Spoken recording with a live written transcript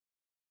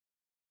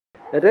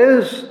It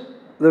is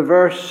the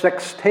verse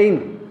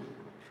 16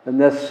 in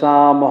this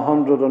Psalm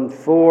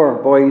 104,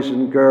 boys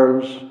and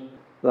girls,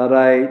 that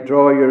I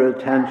draw your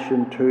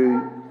attention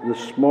to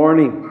this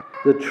morning.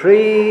 The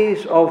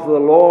trees of the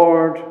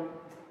Lord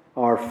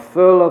are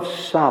full of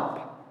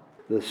sap,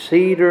 the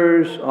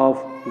cedars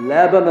of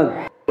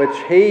Lebanon, which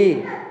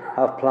he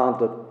hath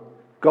planted.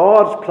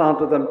 God's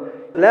planted them.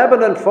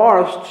 Lebanon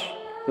forests,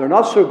 they're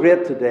not so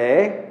great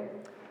today,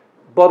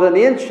 but in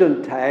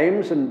ancient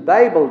times, in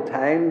Bible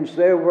times,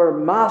 they were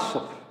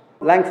massive,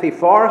 lengthy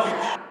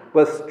forests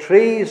with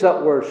trees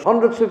that were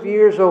hundreds of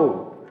years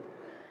old.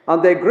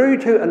 And they grew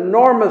to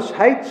enormous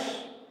heights,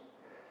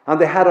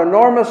 and they had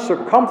enormous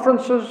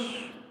circumferences,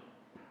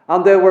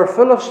 and they were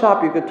full of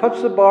sap. You could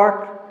touch the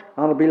bark,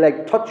 and it would be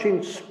like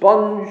touching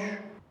sponge.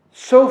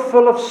 So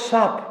full of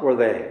sap were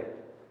they.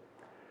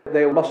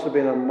 They must have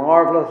been a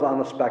marvellous and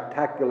a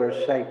spectacular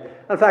sight.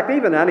 In fact,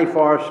 even any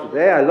forest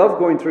today, I love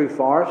going through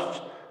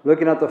forests,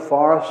 looking at the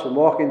forests and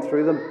walking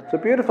through them. It's a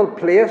beautiful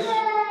place.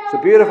 It's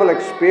a beautiful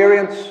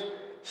experience,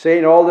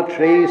 seeing all the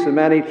trees, the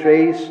many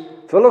trees,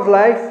 full of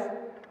life,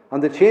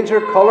 and they change their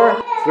colour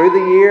through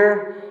the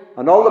year,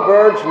 and all the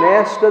birds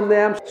nest in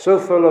them, so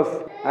full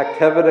of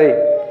activity.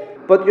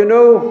 But you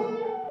know,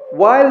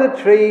 while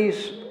the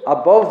trees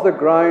above the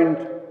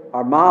ground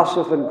are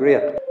massive and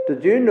great,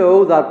 did you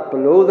know that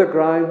below the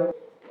ground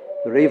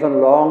they're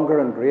even longer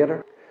and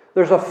greater?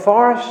 There's a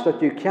forest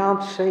that you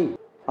can't see,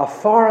 a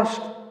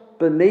forest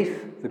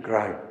beneath the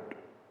ground.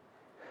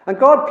 And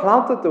God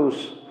planted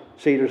those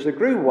cedars. They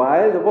grew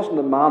wild. It wasn't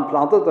a man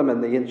planted them in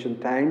the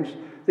ancient times.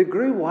 They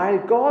grew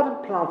wild. God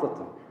had planted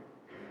them.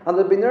 And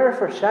they'd been there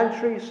for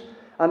centuries.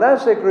 And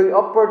as they grew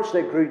upwards,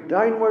 they grew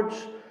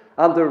downwards.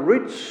 And the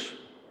roots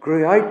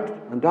grew out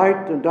and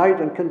out and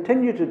out and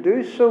continue to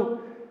do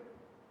so.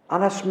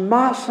 And it's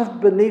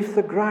massive beneath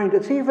the ground.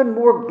 It's even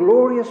more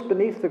glorious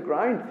beneath the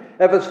ground.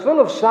 If it's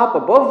full of sap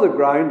above the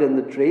ground in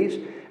the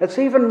trees, it's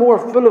even more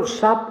full of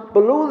sap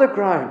below the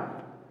ground.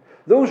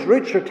 Those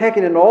roots are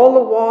taking in all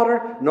the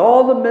water and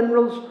all the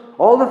minerals,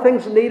 all the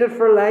things needed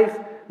for life.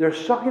 They're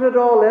sucking it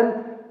all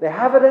in. They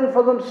have it in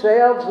for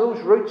themselves,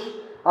 those roots,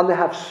 and they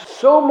have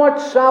so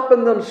much sap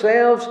in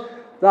themselves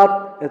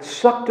that it's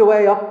sucked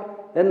away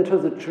up into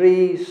the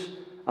trees,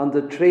 and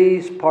the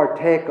trees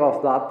partake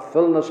of that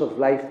fullness of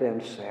life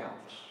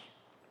themselves.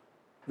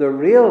 The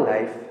real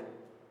life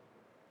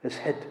is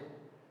hid.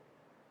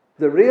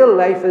 The real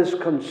life is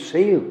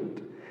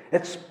concealed.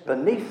 It's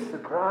beneath the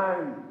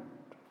ground.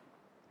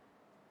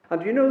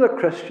 And you know that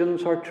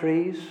Christians are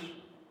trees?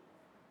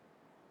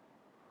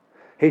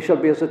 He shall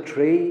be as a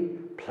tree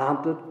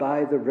planted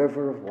by the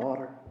river of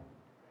water.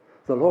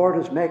 The Lord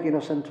is making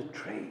us into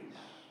trees,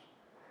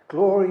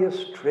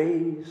 glorious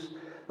trees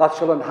that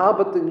shall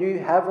inhabit the new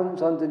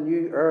heavens and the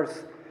new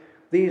earth.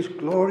 These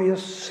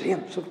glorious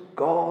saints of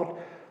God,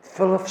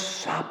 full of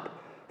sap,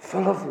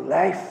 full of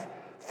life,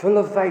 full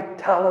of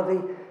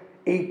vitality,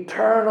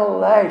 eternal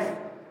life,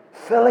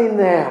 filling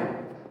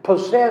them,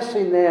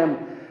 possessing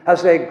them,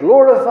 as they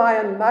glorify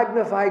and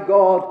magnify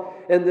God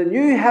in the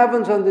new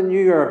heavens and the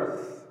new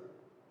earth.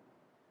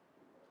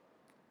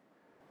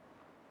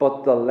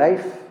 But the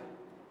life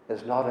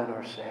is not in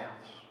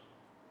ourselves.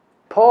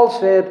 Paul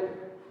said,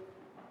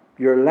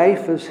 your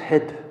life is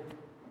hid.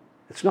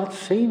 It's not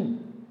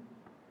seen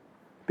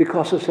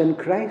because it's in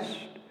Christ.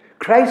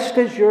 Christ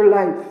is your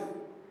life.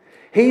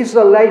 He's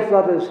the life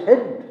that is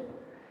hid.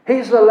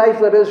 He's the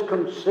life that is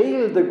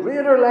concealed, the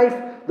greater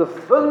life, the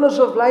fullness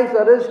of life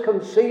that is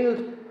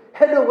concealed,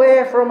 hid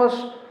away from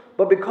us.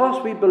 But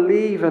because we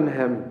believe in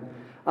him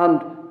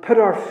and put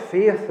our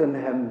faith in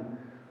him,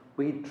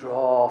 we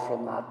draw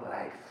from that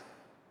life.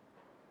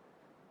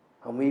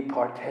 And we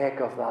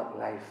partake of that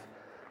life.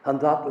 And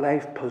that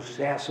life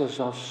possesses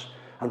us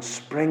and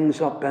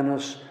springs up in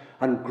us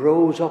and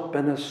grows up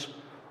in us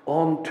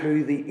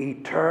onto the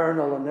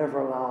eternal and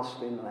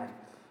everlasting life.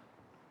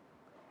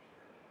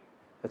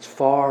 It's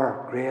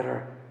far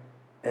greater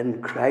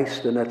in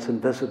Christ in its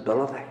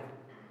invisibility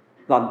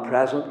than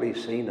presently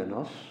seen in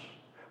us.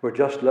 We're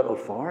just little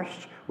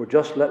forests. We're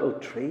just little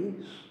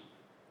trees.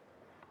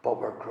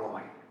 But we're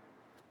growing.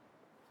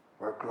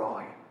 We're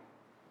growing.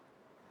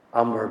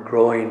 And we're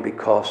growing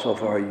because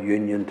of our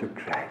union to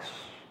Christ.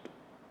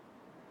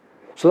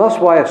 So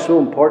that's why it's so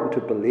important to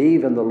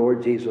believe in the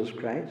Lord Jesus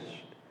Christ.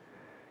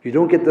 You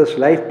don't get this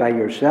life by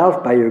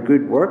yourself, by your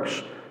good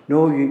works.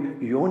 No,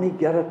 you only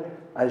get it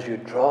as you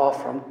draw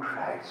from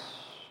Christ.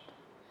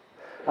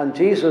 And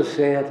Jesus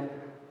said,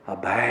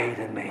 abide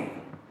in me.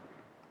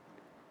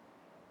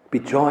 Be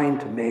joined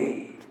to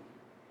me.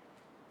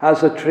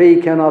 As a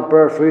tree cannot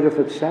bear fruit of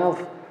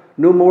itself,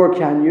 no more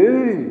can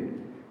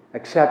you,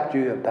 except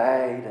you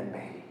abide in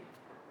me.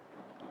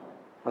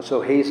 And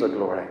so he's the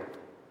glory,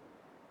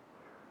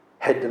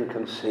 hid and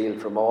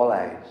concealed from all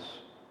eyes.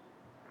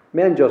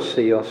 Men just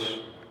see us.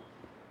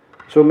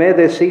 So may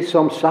they see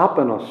some sap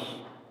in us.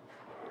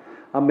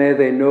 And may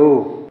they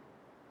know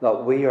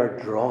that we are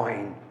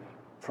drawing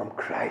from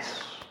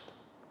Christ.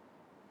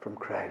 From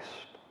Christ.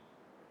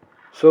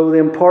 So the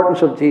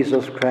importance of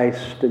Jesus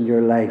Christ in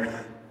your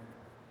life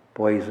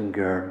boys and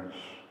girls.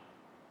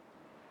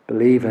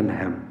 Believe in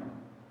him.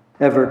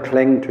 Ever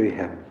cling to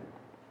him.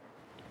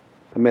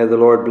 And may the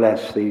Lord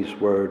bless these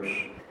words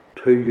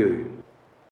to you.